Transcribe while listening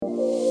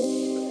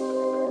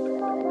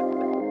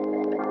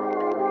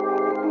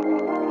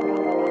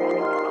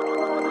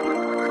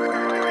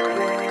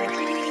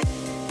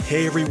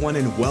Hey everyone,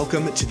 and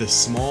welcome to the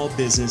Small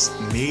Business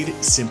Made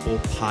Simple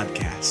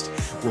podcast,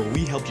 where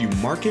we help you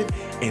market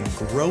and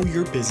grow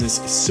your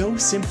business so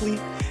simply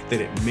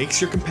that it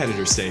makes your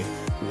competitors say,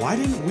 "Why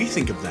didn't we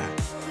think of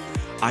that?"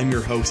 I'm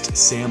your host,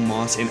 Sam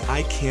Moss, and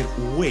I can't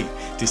wait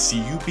to see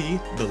you be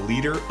the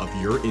leader of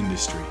your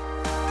industry.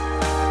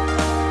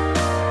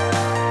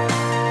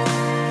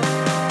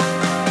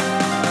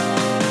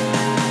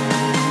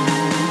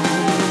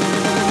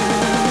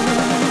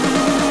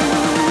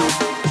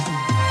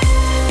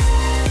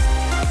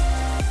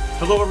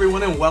 Hello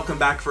everyone, and welcome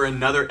back for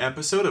another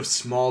episode of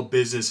Small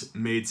Business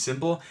Made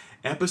Simple,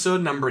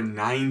 episode number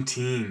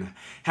 19.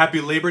 Happy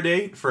Labor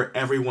Day for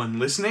everyone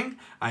listening.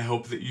 I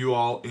hope that you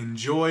all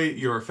enjoy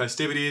your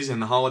festivities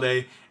and the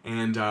holiday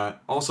and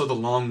also the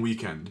long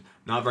weekend.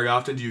 Not very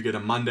often do you get a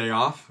Monday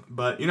off,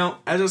 but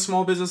as a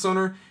small business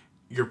owner,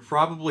 you're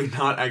probably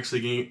not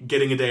actually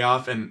getting a day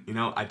off, and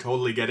I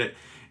totally get it.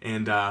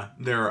 And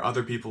there are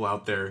other people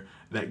out there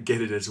that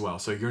get it as well,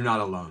 so you're not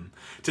alone.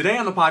 Today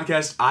on the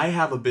podcast, I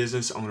have a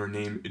business owner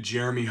named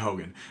Jeremy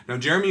Hogan. Now,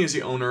 Jeremy is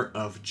the owner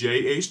of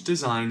JH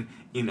Design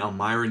in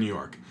Elmira, New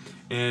York.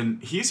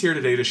 And he's here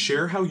today to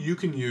share how you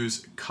can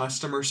use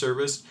customer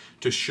service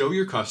to show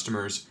your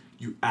customers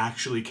you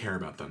actually care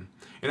about them.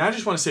 And I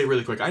just want to say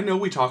really quick, I know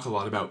we talk a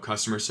lot about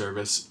customer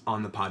service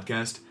on the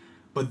podcast,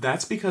 but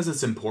that's because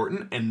it's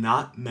important and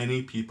not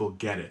many people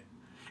get it.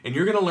 And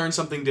you're going to learn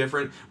something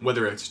different,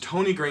 whether it's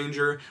Tony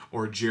Granger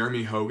or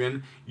Jeremy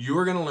Hogan. You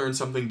are going to learn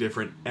something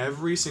different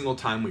every single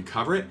time we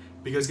cover it,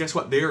 because guess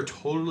what? They are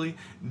totally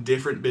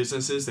different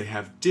businesses. They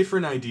have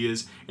different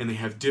ideas, and they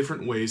have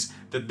different ways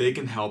that they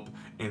can help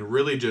and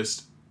really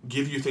just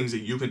give you things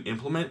that you can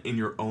implement in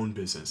your own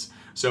business.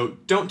 So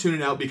don't tune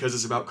it out because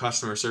it's about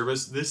customer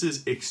service. This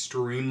is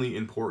extremely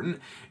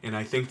important, and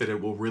I think that it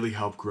will really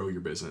help grow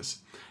your business.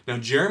 Now,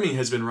 Jeremy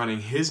has been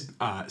running his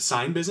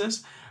sign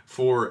business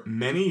for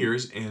many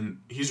years, and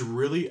he's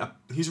really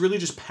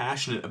just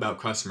passionate about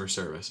customer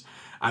service.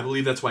 I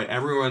believe that's why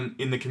everyone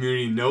in the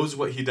community knows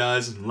what he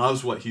does and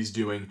loves what he's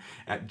doing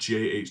at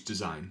JH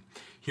Design.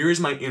 Here is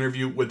my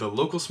interview with the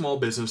local small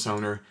business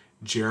owner,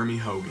 Jeremy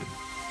Hogan.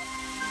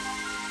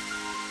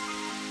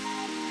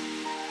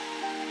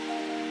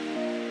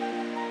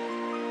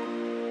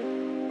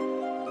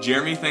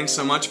 Jeremy, thanks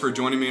so much for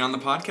joining me on the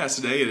podcast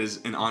today. It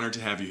is an honor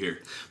to have you here.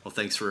 Well,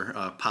 thanks for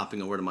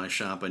popping over to my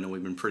shop. I know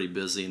we've been pretty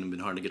busy and have been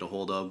hard to get a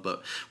hold of,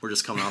 but we're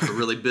just coming off a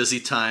really busy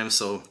time,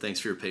 so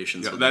thanks for your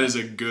patience. Yeah, that is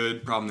a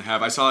good problem to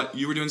have. I saw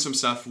you were doing some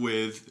stuff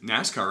with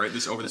NASCAR,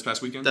 right, over this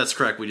past weekend? That's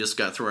correct. We just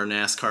got through our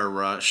NASCAR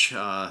rush.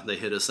 They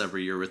hit us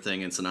every year with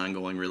things. It's an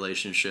ongoing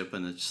relationship,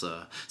 and it's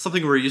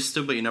something we're used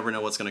to, but you never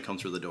know what's going to come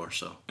through the door.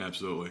 So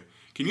Absolutely.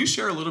 Can you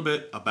share a little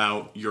bit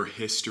about your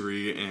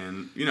history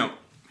and,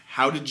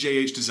 how did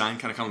JH Design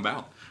kind of come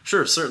about?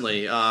 Sure,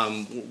 certainly.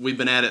 We've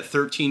been at it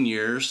 13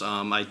 years.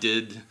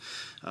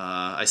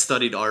 I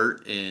studied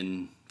art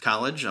in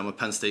college. I'm a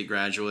Penn State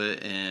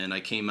graduate, and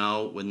I came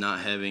out with not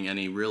having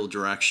any real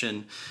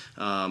direction.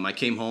 I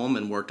came home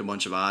and worked a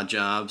bunch of odd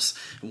jobs.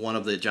 One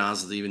of the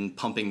jobs was even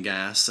pumping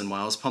gas, and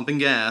while I was pumping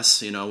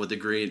gas, with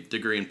a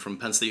degree from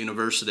Penn State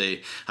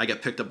University, I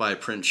got picked up by a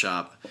print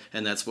shop,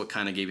 and that's what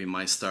kind of gave me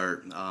my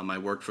start. I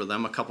worked for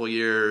them a couple of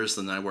years,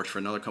 and then I worked for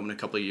another company a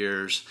couple of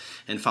years,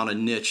 and found a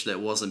niche that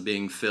wasn't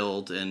being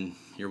filled, and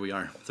here we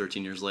are,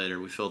 13 years later.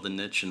 We filled the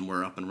niche, and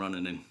we're up and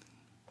running, and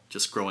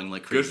just growing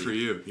like crazy. Good for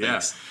you.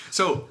 Yes. Yeah.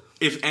 So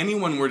if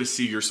anyone were to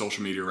see your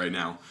social media right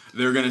now,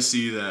 they're going to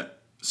see that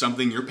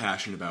something you're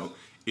passionate about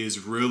is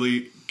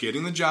really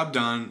getting the job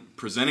done,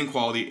 presenting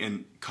quality,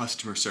 and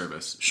customer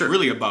service. Sure.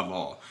 Really above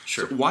all.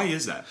 Sure. So why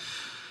is that?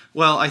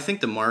 Well, I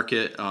think the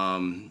market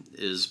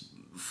is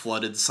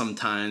flooded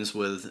sometimes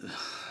with,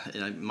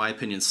 in my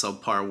opinion,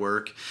 subpar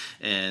work,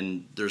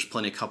 and there's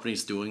plenty of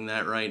companies doing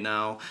that right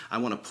now. I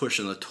want to push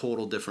in a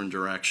total different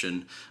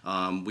direction.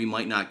 We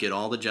might not get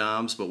all the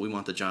jobs, but we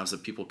want the jobs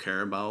that people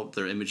care about,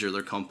 their image of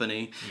their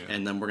company,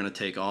 and then we're going to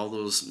take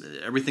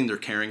everything they're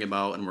caring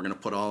about, and we're going to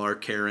put all our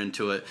care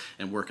into it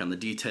and work on the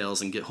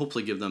details and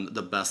hopefully give them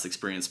the best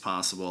experience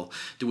possible.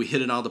 Do we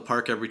hit it out of the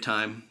park every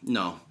time?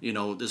 No.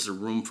 Is there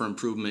room for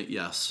improvement?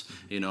 Yes.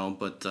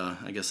 But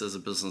I guess as a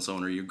business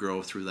owner, you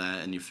grow through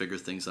that and you figure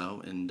things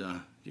out and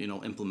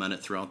implement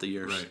it throughout the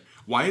years. Right.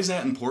 Why is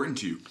that important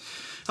to you?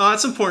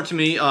 It's important to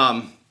me.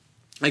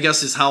 I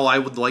guess is how I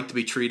would like to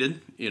be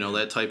treated.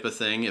 That type of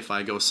thing. If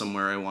I go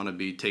somewhere, I want to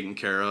be taken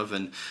care of,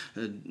 and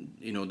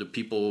do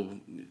people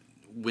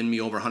win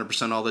me over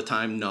 100% all the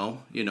time?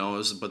 No.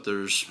 But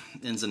there's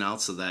ins and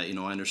outs of that.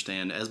 I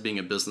understand as being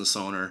a business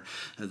owner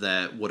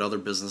that what other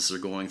businesses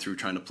are going through,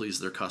 trying to please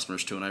their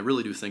customers too, and I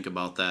really do think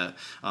about that.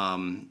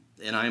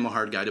 And I am a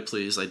hard guy to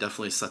please. I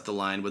definitely set the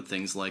line with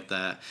things like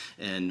that.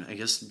 And I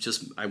guess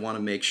I want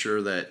to make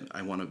sure that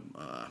I want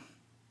to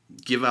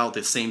give out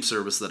the same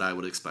service that I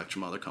would expect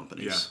from other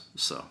companies. Yeah.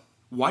 So,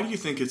 why do you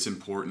think it's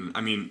important?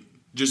 I mean,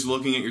 just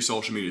looking at your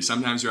social media,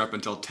 sometimes you're up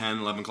until 10,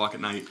 11 o'clock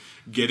at night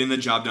getting the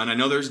job done. I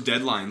know there's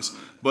deadlines,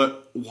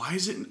 but why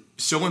is it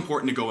so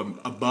important to go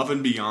above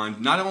and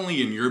beyond, not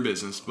only in your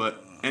business,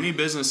 but any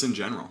business in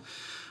general?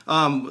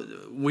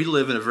 We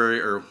live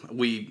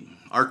in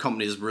our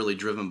company is really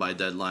driven by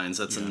deadlines.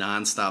 That's a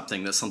nonstop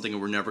thing. That's something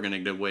we're never going to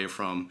get away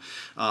from.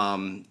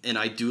 And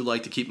I do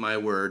like to keep my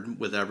word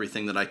with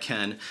everything that I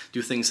can.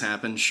 Do things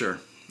happen? Sure.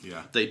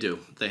 Yeah. They do.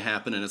 They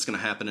happen, and it's going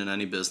to happen in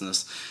any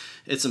business.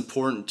 It's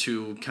important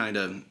to kind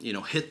of,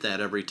 hit that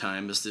every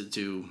time, is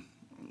to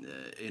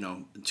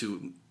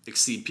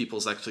exceed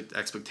people's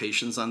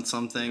expectations on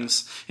some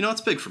things.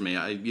 It's big for me.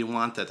 You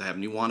want that to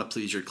happen. You want to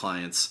please your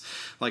clients.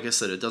 Like I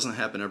said, it doesn't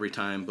happen every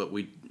time, but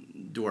we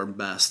do our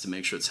best to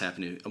make sure it's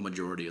happening a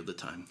majority of the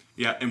time.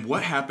 Yeah, and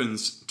what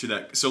happens to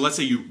that? So let's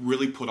say you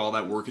really put all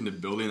that work into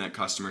building that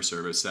customer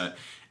service, that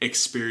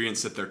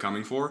experience that they're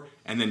coming for,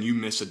 and then you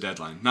miss a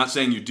deadline. Not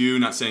saying you do,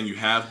 not saying you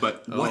have,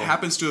 but what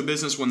happens to a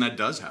business when that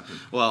does happen?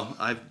 Well,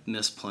 I've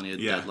missed plenty of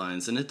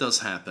deadlines, and it does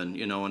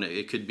happen, and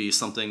it could be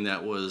something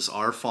that was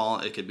our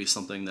fault. It could be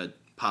something that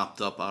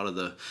popped up out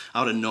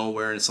of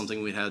nowhere, and it's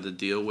something we had to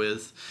deal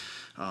with.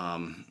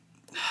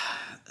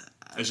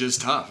 It's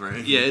just tough,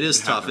 right? Yeah, it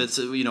is tough. It's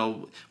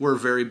we're a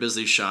very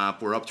busy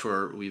shop. We're up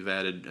to we've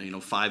added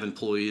 5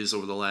 employees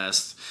over the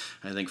last,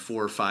 I think,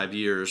 4 or 5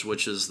 years,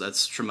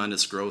 that's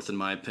tremendous growth in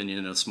my opinion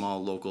in a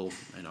small local,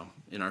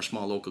 in our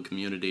small local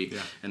community,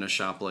 in a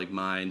shop like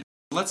mine.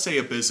 Let's say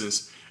a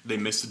business, they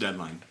missed a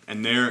deadline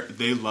and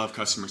they love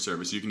customer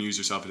service. You can use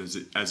yourself as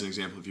an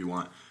example if you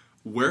want.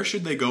 Where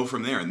should they go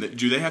from there? And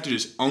do they have to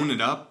just own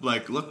it up?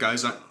 Like, look,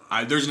 guys,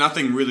 there's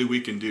nothing really we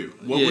can do.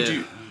 What would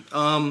you?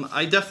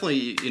 I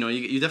definitely,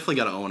 you definitely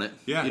got to own it.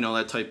 Yeah.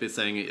 That type of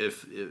thing.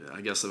 If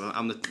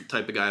I'm the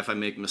type of guy, if I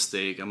make a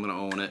mistake, I'm going to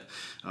own it.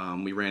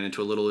 We ran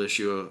into a little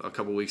issue a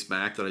couple weeks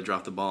back that I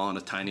dropped the ball on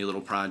a tiny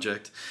little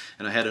project,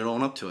 and I had to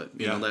own up to it.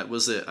 That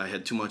was it. I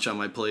had too much on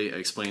my plate. I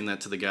explained that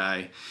to the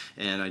guy,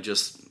 and I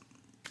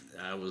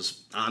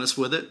was honest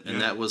with it, and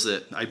that was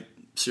it. I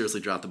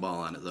seriously dropped the ball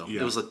on it, though.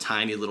 It was a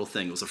tiny little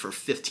thing. It was for a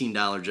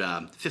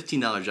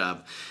 $15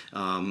 job.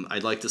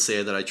 I'd like to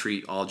say that I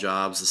treat all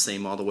jobs the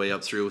same all the way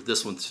up through.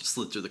 This one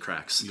slid through the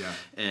cracks. Yeah.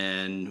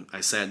 And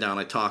I sat down,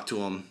 I talked to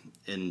him,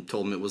 and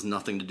told him it was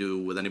nothing to do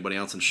with anybody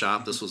else in the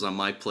shop. This was on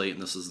my plate,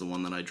 and this is the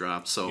one that I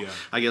dropped. So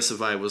I guess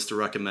if I was to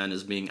recommend,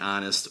 is being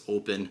honest,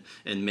 open,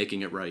 and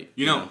making it right.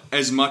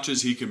 As much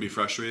as he can be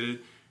frustrated,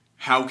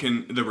 how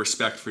can the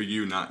respect for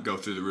you not go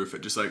through the roof? It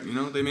just like,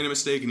 they made a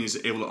mistake and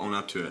he's able to own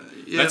up to it.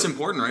 Yeah. That's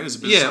important, right? As a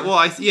business owner? Well,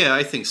 I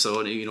think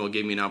so. And, it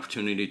gave me an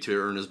opportunity to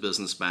earn his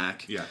business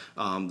back. Yeah.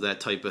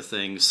 That type of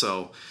thing.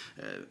 So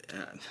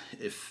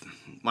if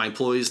my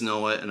employees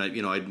know it, and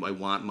I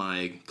want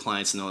my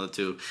clients to know that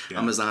too. Yeah.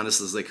 I'm as honest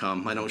as they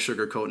come. I don't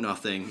sugarcoat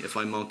nothing. If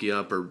I monkey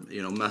up or,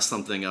 mess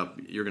something up,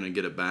 you're going to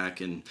get it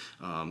back. And,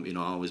 I'll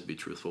always be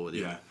truthful with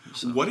you. Yeah.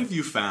 So. What have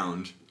you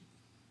found?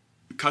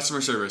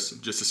 Customer service,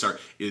 just to start,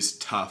 is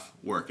tough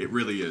work. It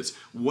really is.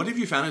 What have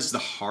you found is the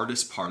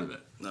hardest part of it?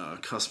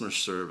 Customer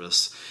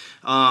service.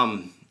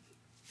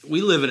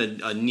 We live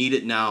in a need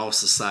it now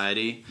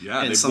society.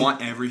 Yeah, and they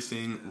want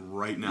everything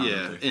right now.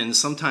 Yeah, and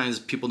sometimes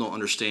people don't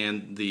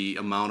understand the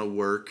amount of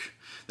work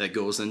that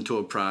goes into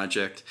a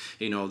project.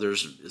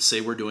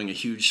 Say we're doing a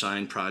huge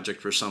sign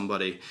project for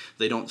somebody.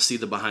 They don't see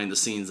the behind the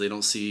scenes. They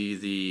don't see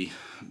the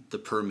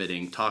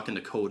permitting, talking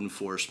to code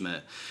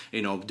enforcement,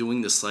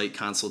 doing the site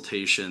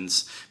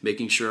consultations,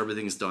 making sure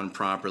everything's done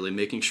properly,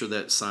 making sure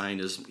that sign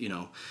is,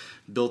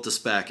 built to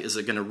spec. Is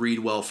it going to read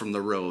well from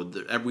the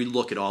road? We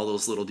look at all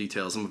those little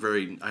details.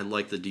 I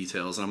like the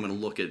details, and I'm going to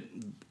look at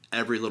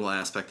every little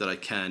aspect that I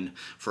can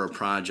for a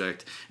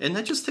project, and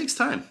that just takes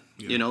time.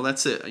 Yeah.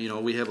 That's it.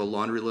 We have a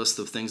laundry list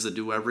of things to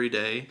do every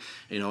day.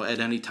 At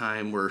any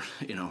time we're,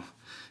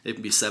 it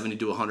can be 70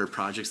 to 100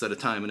 projects at a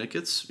time, and it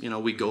gets,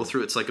 we go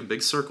through, it's like a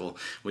big circle.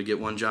 We get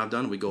one job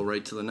done, we go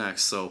right to the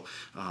next. So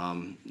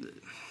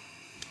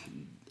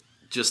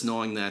just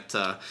knowing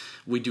that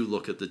we do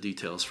look at the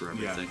details for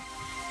everything. Yeah.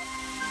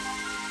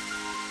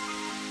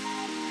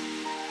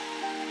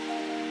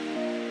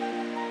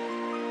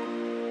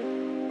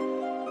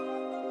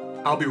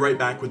 I'll be right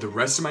back with the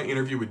rest of my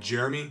interview with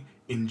Jeremy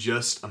in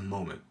just a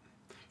moment.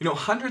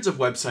 Hundreds of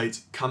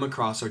websites come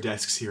across our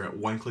desks here at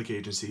One Click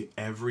Agency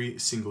every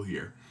single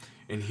year.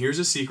 And here's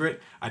a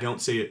secret, I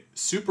don't say it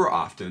super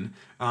often,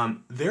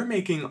 they're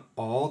making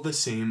all the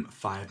same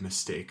 5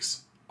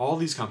 mistakes. All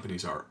these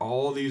companies are,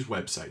 all these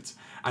websites.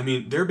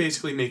 They're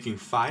basically making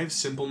 5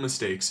 simple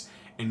mistakes,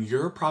 and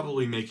you're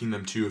probably making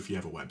them too if you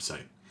have a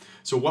website.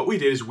 So what we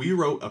did is we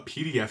wrote a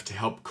PDF to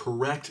help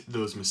correct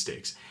those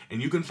mistakes.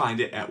 And you can find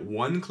it at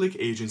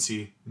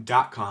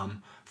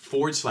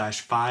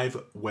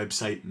oneclickagency.com/5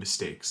 website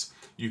mistakes.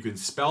 You can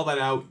spell that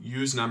out,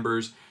 use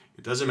numbers.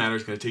 It doesn't matter.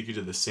 It's going to take you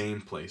to the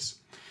same place.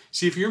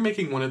 See, if you're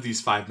making one of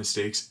these 5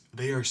 mistakes,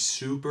 they are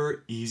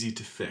super easy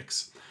to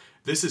fix.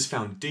 This is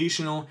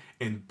foundational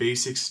and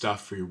basic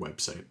stuff for your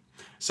website.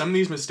 Some of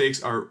these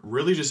mistakes are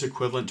really just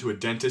equivalent to a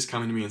dentist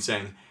coming to me and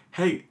saying,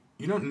 hey,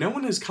 no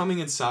one is coming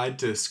inside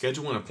to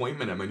schedule an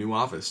appointment at my new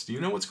office. Do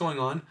you know what's going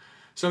on?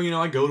 So,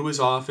 I go to his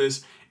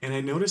office and I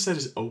notice that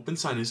his open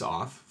sign is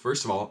off,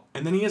 first of all,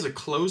 and then he has a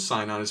closed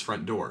sign on his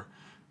front door.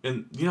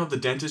 And, the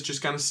dentist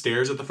just kind of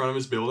stares at the front of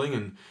his building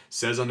and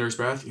says under his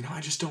breath, I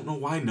just don't know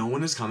why no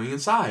one is coming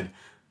inside.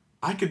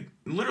 I could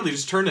literally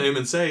just turn to him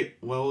and say,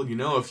 well,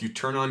 if you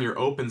turn on your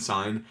open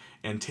sign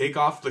and take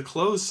off the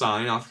close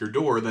sign off your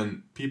door,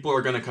 then people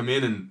are going to come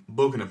in and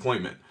book an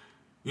appointment.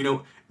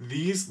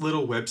 These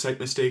little website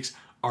mistakes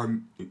are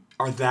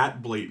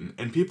that blatant,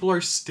 and people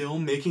are still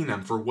making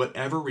them for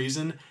whatever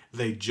reason.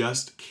 They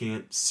just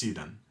can't see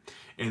them.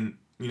 And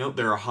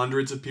there are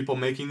hundreds of people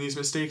making these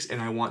mistakes,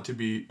 and I want to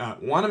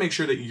make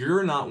sure that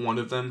you're not one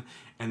of them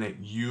and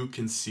that you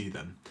can see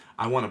them.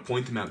 I want to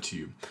point them out to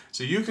you.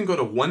 So you can go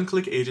to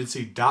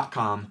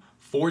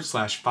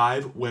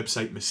oneclickagency.com/5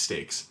 website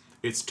mistakes.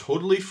 It's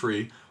totally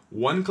free.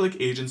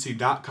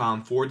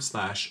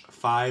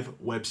 oneclickagency.com/5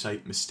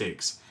 website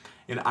mistakes.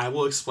 And I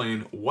will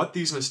explain what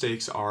these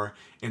mistakes are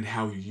and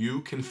how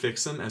you can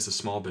fix them as a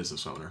small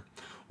business owner.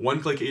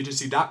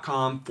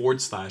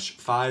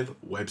 oneclickagency.com/5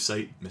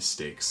 website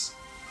mistakes.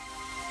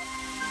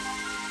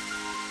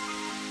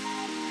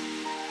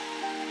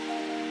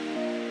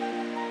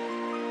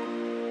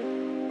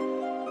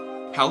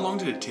 How long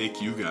did it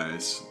take you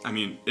guys? I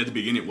mean, at the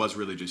beginning, it was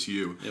really just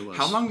you. It was.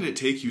 How long did it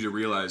take you to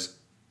realize,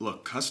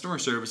 look, customer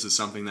service is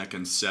something that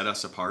can set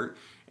us apart?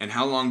 And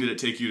how long did it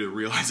take you to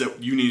realize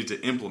that you needed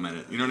to implement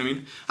it? You know what I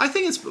mean? I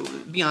think it's, to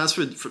be honest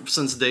with,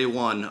 since day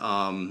one,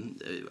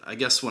 I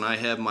guess when I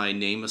have my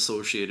name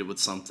associated with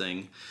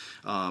something,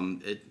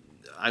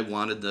 I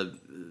wanted to,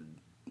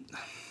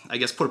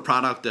 put a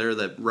product there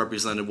that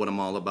represented what I'm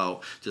all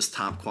about, just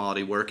top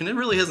quality work. And it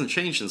really hasn't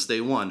changed since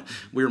day one.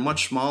 We were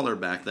much smaller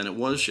back then. It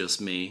was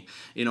just me,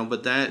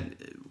 but that,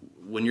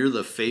 when you're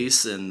the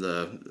face and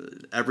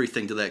the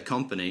everything to that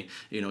company,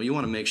 you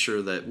want to make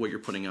sure that what you're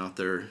putting out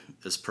there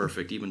is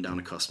perfect, even down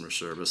to customer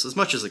service, as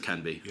much as it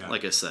can be. Yeah.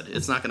 Like I said,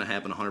 it's not going to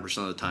happen 100%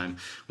 of the time.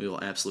 We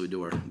will absolutely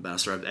do our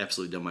best, or I've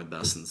absolutely done my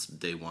best since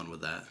day one with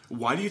that.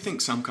 Why do you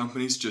think some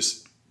companies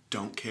just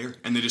don't care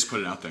and they just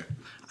put it out there?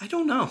 I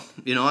don't know.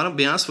 I'll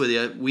be honest with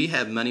you. We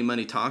have many,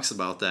 many talks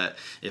about that.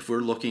 If we're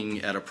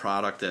looking at a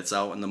product that's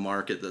out in the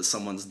market that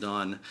someone's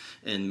done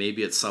and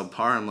maybe it's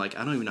subpar, I'm like,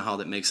 I don't even know how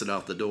that makes it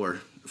out the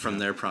door from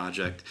their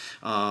project.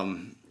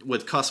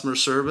 With customer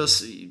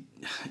service,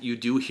 you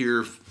do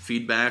hear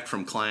feedback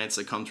from clients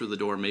that come through the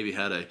door, maybe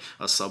had a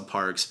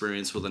subpar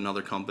experience with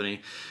another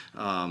company.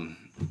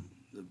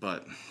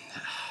 But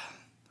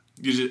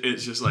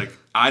it's just like,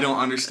 I don't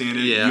understand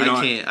it.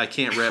 Yeah, I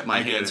can't wrap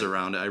my hands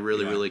around it. I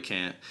really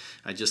can't.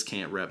 I just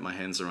can't wrap my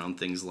hands around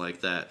things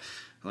like that.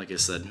 Like I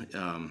said,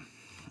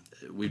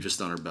 we've just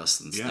done our best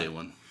since day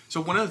one. So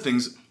one of the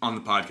things on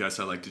the podcast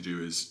I like to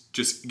do is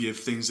just give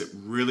things that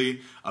really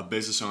a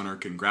business owner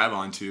can grab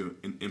onto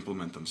and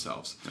implement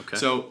themselves. Okay.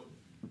 So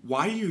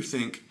why do you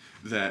think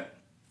that,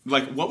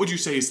 what would you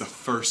say is the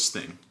first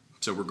thing?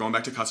 So we're going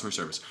back to customer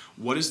service.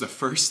 What is the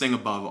first thing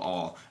above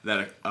all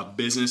that a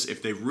business,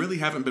 if they really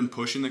haven't been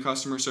pushing the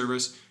customer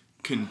service,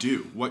 can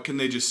do? What can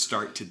they just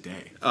start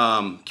today?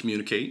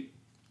 Communicate.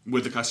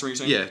 With the customer, you're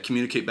saying? Yeah,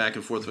 communicate back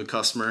and forth with the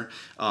customer.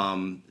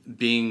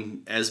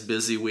 Being as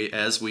busy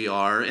as we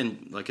are,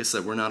 and like I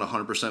said, we're not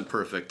 100%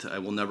 perfect. I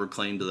will never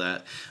claim to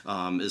that,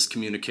 is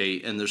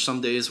communicate. And there's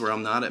some days where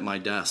I'm not at my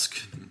desk,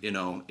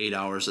 8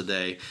 hours a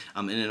day.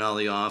 I'm in and out of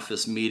the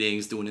office,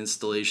 meetings, doing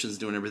installations,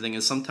 doing everything.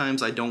 And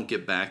sometimes I don't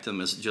get back to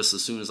them just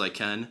as soon as I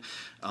can.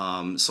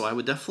 So I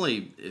would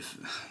definitely,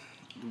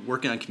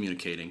 working on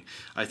communicating.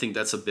 I think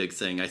that's a big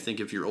thing. I think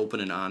if you're open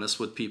and honest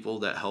with people,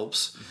 that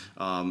helps.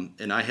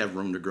 And I have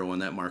room to grow in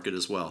that market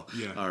as well,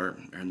 or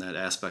in that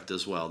aspect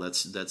as well.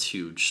 That's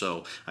huge.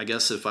 So I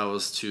guess if I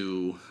was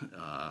to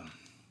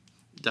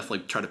definitely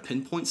try to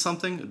pinpoint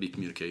something, it'd be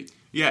communicate.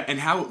 Yeah, and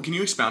how can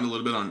you expound a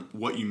little bit on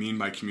what you mean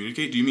by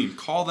communicate? Do you mean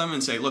call them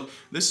and say, "Look,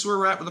 this is where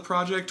we're at with the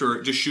project,"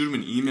 or just shoot them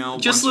an email?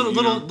 Just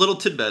little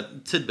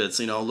tidbits,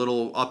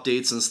 little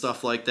updates and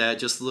stuff like that.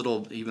 Just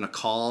even a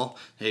call.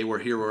 Hey, we're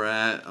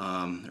at,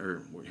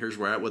 or here's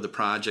where we're at with the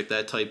project.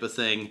 That type of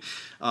thing.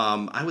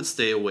 I would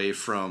stay away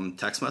from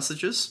text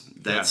messages.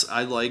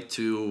 I like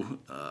to.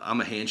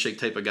 I'm a handshake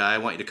type of guy. I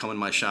want you to come in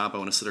my shop. I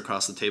want to sit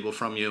across the table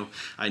from you.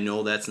 I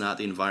know that's not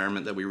the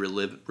environment that we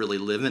really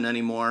live in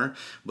anymore.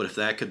 But if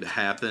that could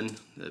happen,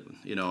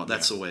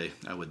 that's the way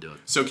I would do it.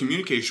 So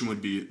communication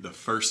would be the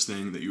first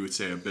thing that you would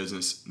say a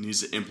business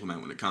needs to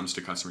implement when it comes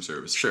to customer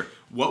service. Sure.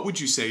 What would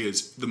you say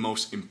is the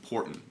most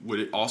important? Would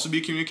it also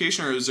be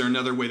communication, or is there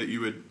another way that you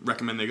would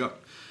recommend they go?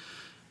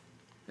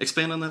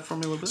 Expand on that for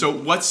me a little bit. So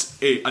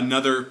what's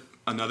another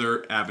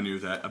avenue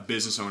that a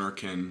business owner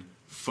can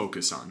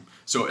focus on?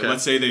 So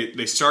let's say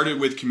they started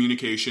with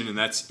communication and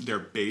that's their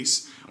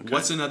base. Okay.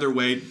 What's another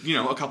way,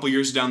 a couple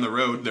years down the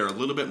road, they're a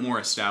little bit more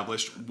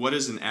established. What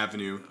is an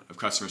avenue of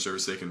customer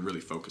service they can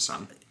really focus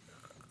on?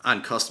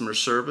 On customer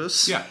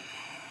service? Yeah.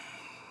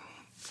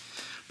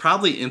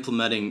 Probably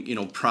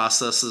implementing,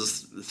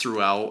 processes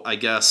throughout, I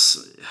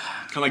guess.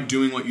 Kind of like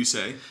doing what you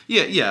say?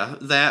 Yeah,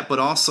 that, but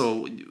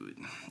also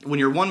when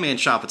you're a one-man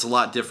shop, it's a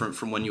lot different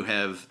from when you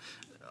have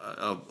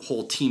a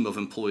whole team of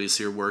employees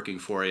here working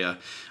for you,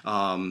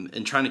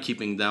 and trying to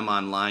keeping them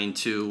online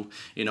too.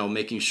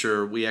 Making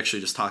sure we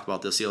actually just talked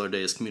about this the other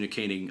day is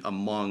communicating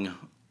among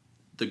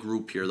the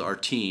group here, our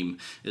team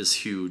is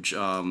huge,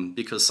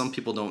 because some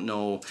people don't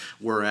know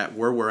where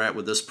we're at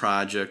with this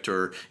project,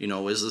 or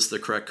is this the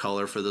correct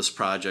color for this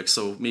project?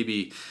 So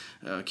maybe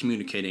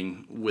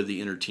communicating with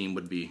the inner team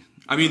would be.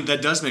 I mean,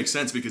 that does make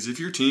sense, because if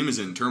your team is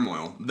in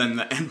turmoil, then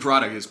the end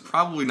product is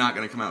probably not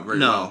going to come out very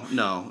well.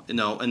 No,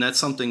 and that's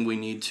something we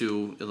need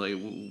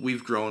to,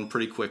 we've grown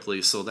pretty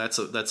quickly, so that's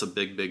a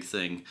big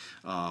thing,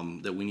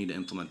 that we need to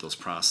implement those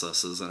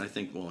processes, and I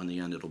think, in the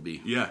end it'll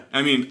be. Yeah,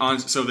 I mean,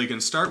 so they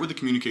can start with the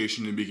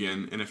communication to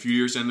begin, and a few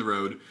years down the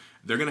road,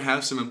 they're going to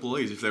have some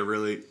employees if they're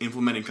really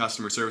implementing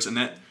customer service, and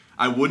that,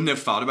 I wouldn't have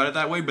thought about it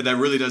that way, but that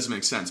really does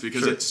make sense,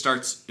 because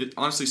Sure. it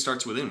honestly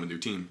starts within with your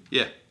team.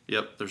 Yeah.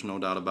 Yep, there's no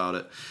doubt about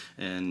it,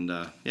 and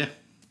yeah.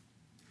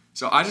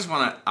 So I just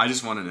want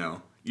to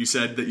know. You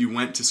said that you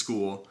went to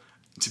school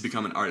to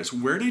become an artist.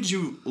 Where did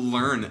you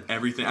learn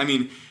everything? I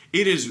mean,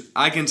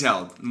 I can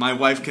tell. My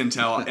wife can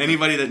tell.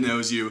 Anybody that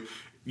knows you,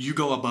 you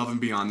go above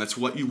and beyond. That's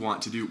what you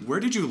want to do. Where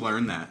did you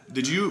learn that?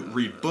 Did you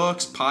read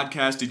books,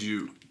 podcasts? Did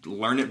you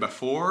learn it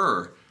before?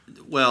 Or?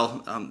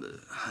 Well,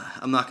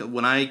 I'm not gonna,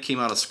 when I came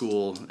out of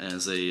school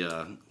as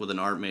with an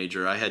art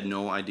major, I had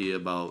no idea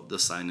about the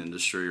sign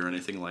industry or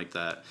anything like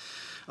that.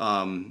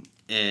 And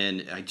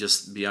I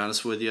just be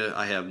honest with you,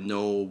 I have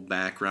no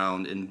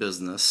background in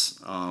business.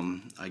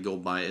 I go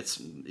by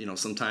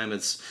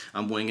sometimes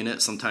I'm winging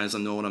it, sometimes I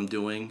know what I'm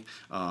doing,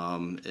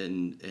 and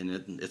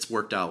it's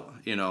worked out.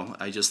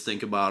 I just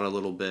think about it a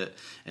little bit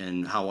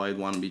and how I'd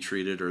want to be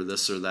treated or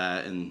this or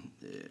that, and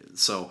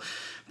so.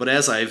 But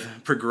as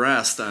I've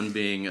progressed on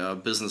being a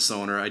business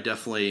owner, I do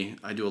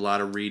a lot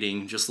of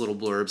reading, just little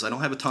blurbs. I don't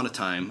have a ton of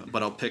time,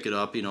 but I'll pick it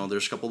up.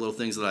 There's a couple little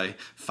things that I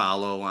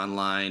follow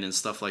online and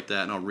stuff like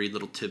that, and I'll read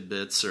little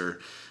tidbits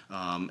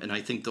and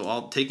I think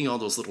taking all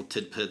those little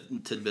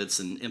tidbits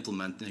and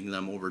implementing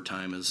them over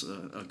time is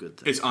a good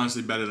thing. It's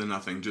honestly better than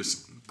nothing.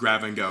 Just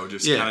grab and go.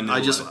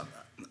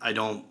 I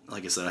don't,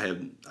 like I said, I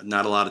have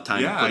not a lot of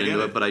time to put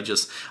into it, but I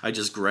just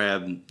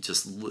grab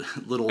just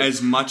little,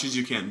 as much as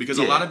you can, because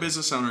a lot of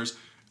business owners,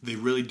 they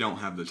really don't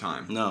have the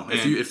time. No,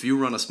 if you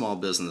run a small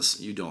business,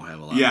 you don't have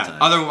a lot of time.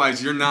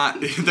 Otherwise you're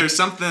not. There's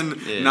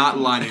something not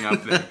lining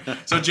up there.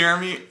 So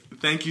Jeremy,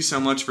 thank you so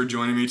much for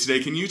joining me today.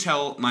 Can you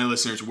tell my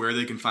listeners where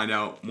they can find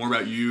out more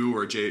about you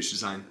or JH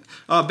Design?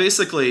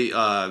 Basically,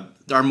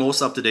 our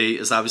most up to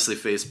date is obviously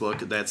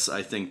Facebook.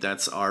 I think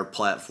that's our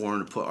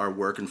platform to put our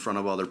work in front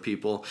of other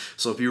people.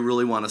 So if you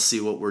really want to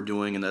see what we're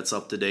doing and that's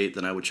up to date,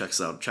 then I would check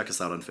us out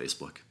on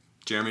Facebook.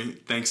 Jeremy,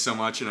 thanks so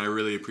much, and I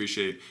really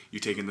appreciate you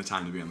taking the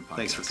time to be on the podcast.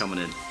 Thanks for coming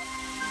in.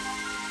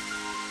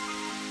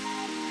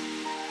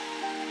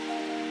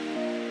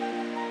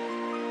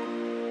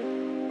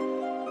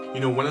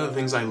 One of the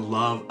things I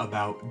love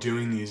about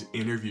doing these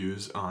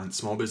interviews on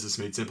Small Business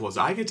Made Simple is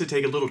I get to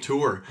take a little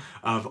tour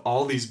of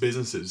all these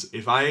businesses.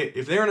 If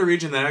they're in a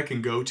region that I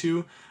can go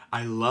to,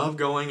 I love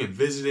going and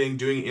visiting,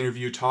 doing an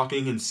interview,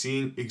 talking, and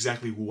seeing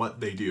exactly what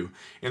they do.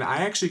 And I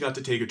actually got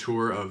to take a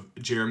tour of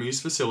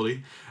Jeremy's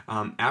facility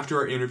after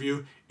our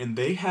interview, and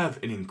they have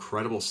an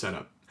incredible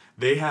setup.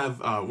 They have,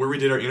 where we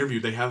did our interview,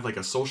 they have like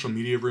a social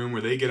media room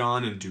where they get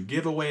on and do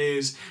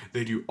giveaways.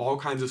 They do all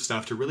kinds of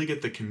stuff to really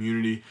get the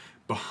community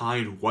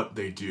behind what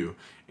they do.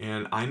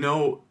 And I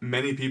know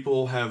many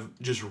people have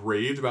just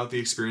raved about the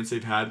experience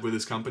they've had with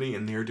this company,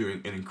 and they're doing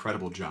an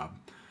incredible job.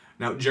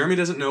 Now, Jeremy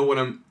doesn't know what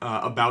I'm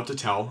about to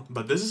tell,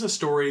 but this is a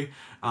story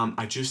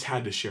I just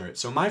had to share it.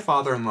 So my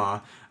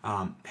father-in-law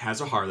has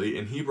a Harley,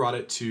 and he brought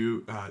it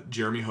to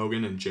Jeremy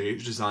Hogan and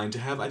JH Design to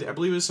have, I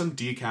believe it was some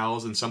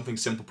decals and something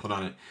simple put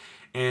on it.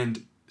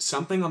 And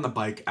something on the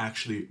bike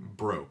actually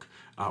broke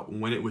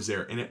when it was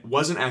there. And it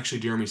wasn't actually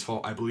Jeremy's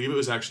fault. I believe it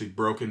was actually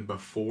broken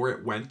before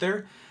it went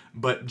there.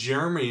 But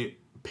Jeremy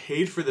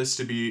paid for this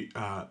to be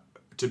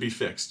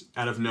fixed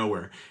out of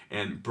nowhere.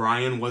 And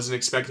Brian wasn't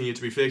expecting it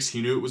to be fixed.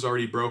 He knew it was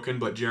already broken,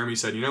 but Jeremy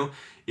said,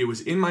 it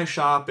was in my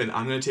shop and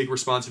I'm going to take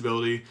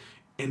responsibility.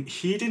 And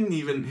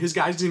his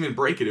guys didn't even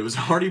break it. It was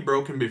already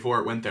broken before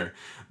it went there.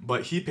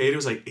 But he paid, it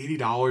was like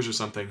 $80 or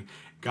something,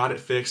 got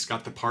it fixed,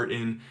 got the part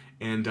in,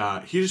 and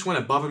he just went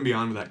above and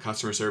beyond with that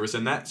customer service.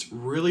 And that's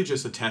really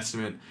just a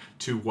testament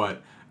to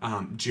what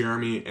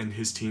Jeremy and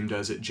his team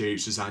does at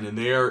JH Design. And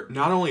they are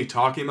not only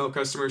talking about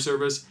customer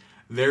service,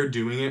 they're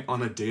doing it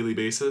on a daily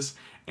basis.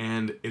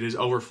 And it has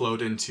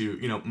overflowed into,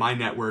 my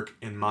network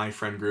and my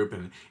friend group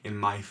and in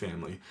my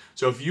family.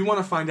 So if you want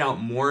to find out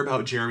more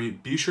about Jeremy,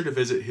 be sure to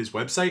visit his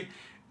website,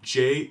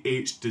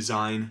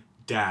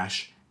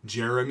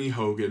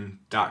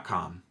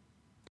 jhdesign-jeremyhogan.com.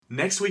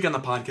 Next week on the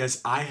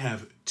podcast, I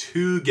have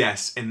 2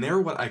 guests, and they're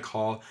what I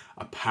call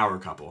a power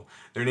couple.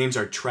 Their names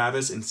are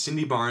Travis and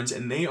Cindy Barnes,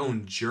 and they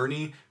own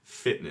Journey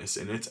Fitness,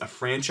 and it's a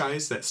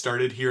franchise that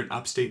started here in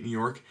upstate New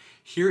York.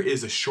 Here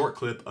is a short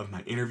clip of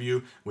my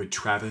interview with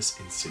Travis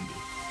and Cindy.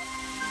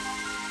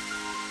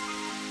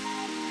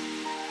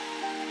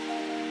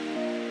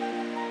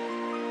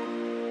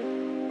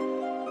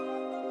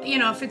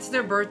 If it's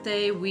their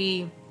birthday,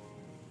 we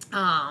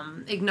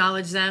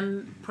acknowledge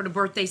them, put a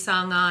birthday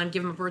song on,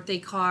 give them a birthday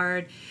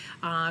card.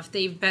 If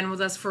they've been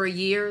with us for a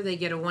year, they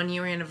get a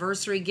 1-year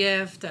anniversary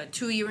gift, a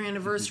 2-year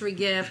anniversary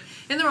gift,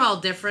 and they're all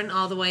different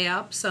all the way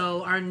up.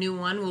 So our new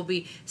one will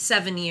be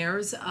 7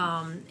 years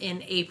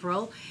in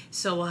April.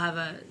 So we'll have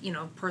a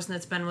person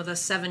that's been with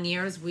us 7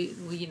 years. We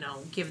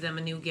give them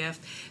a new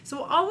gift.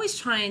 So we're always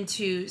trying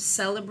to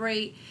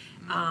celebrate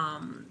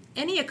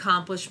any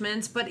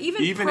accomplishments, but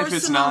even if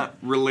it's not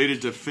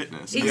related to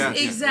fitness.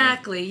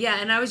 Exactly,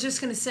 yeah. And I was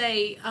just going to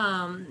say,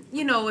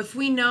 if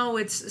we know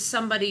it's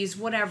somebody's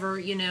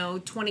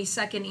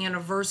 22nd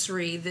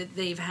anniversary that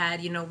they've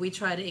had, we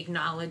try to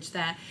acknowledge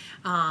that.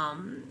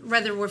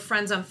 Whether we're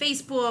friends on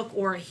Facebook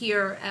or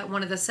here at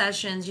one of the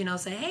sessions,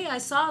 say, hey, I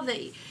saw that,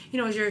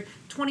 it's your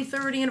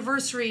 23rd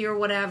anniversary or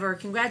whatever.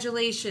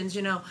 Congratulations,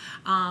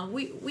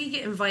 we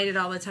get invited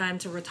all the time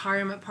to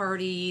retirement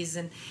parties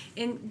and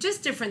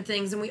just different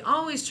things. And we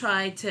always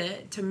try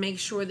to make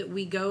sure that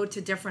we go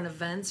to different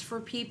events for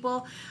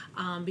people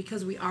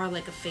because we are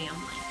like a family.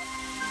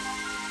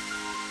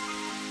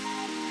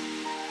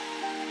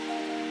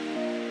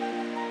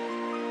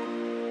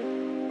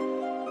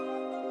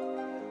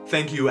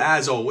 Thank you,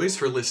 as always,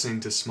 for listening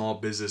to Small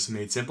Business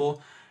Made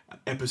Simple.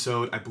 I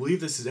believe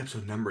this is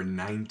episode number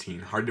 19.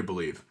 Hard to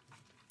believe.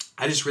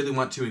 I just really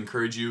want to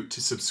encourage you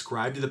to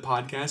subscribe to the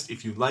podcast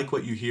if you like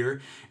what you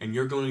hear, and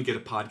you're going to get a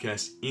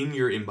podcast in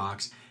your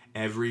inbox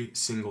every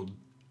single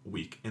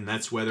week. And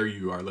that's whether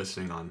you are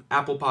listening on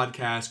Apple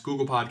Podcasts,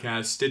 Google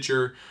Podcasts,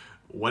 Stitcher,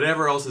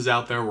 whatever else is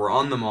out there. We're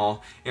on them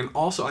all. And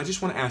also, I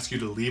just want to ask you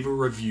to leave a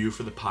review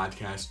for the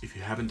podcast if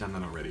you haven't done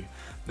that already.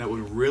 That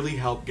would really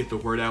help get the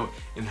word out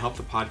and help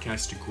the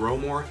podcast to grow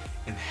more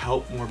and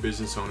help more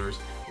business owners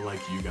like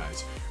you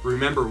guys.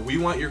 Remember, we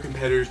want your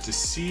competitors to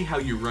see how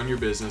you run your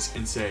business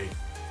and say,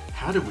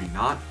 how did we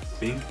not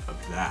think of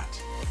that?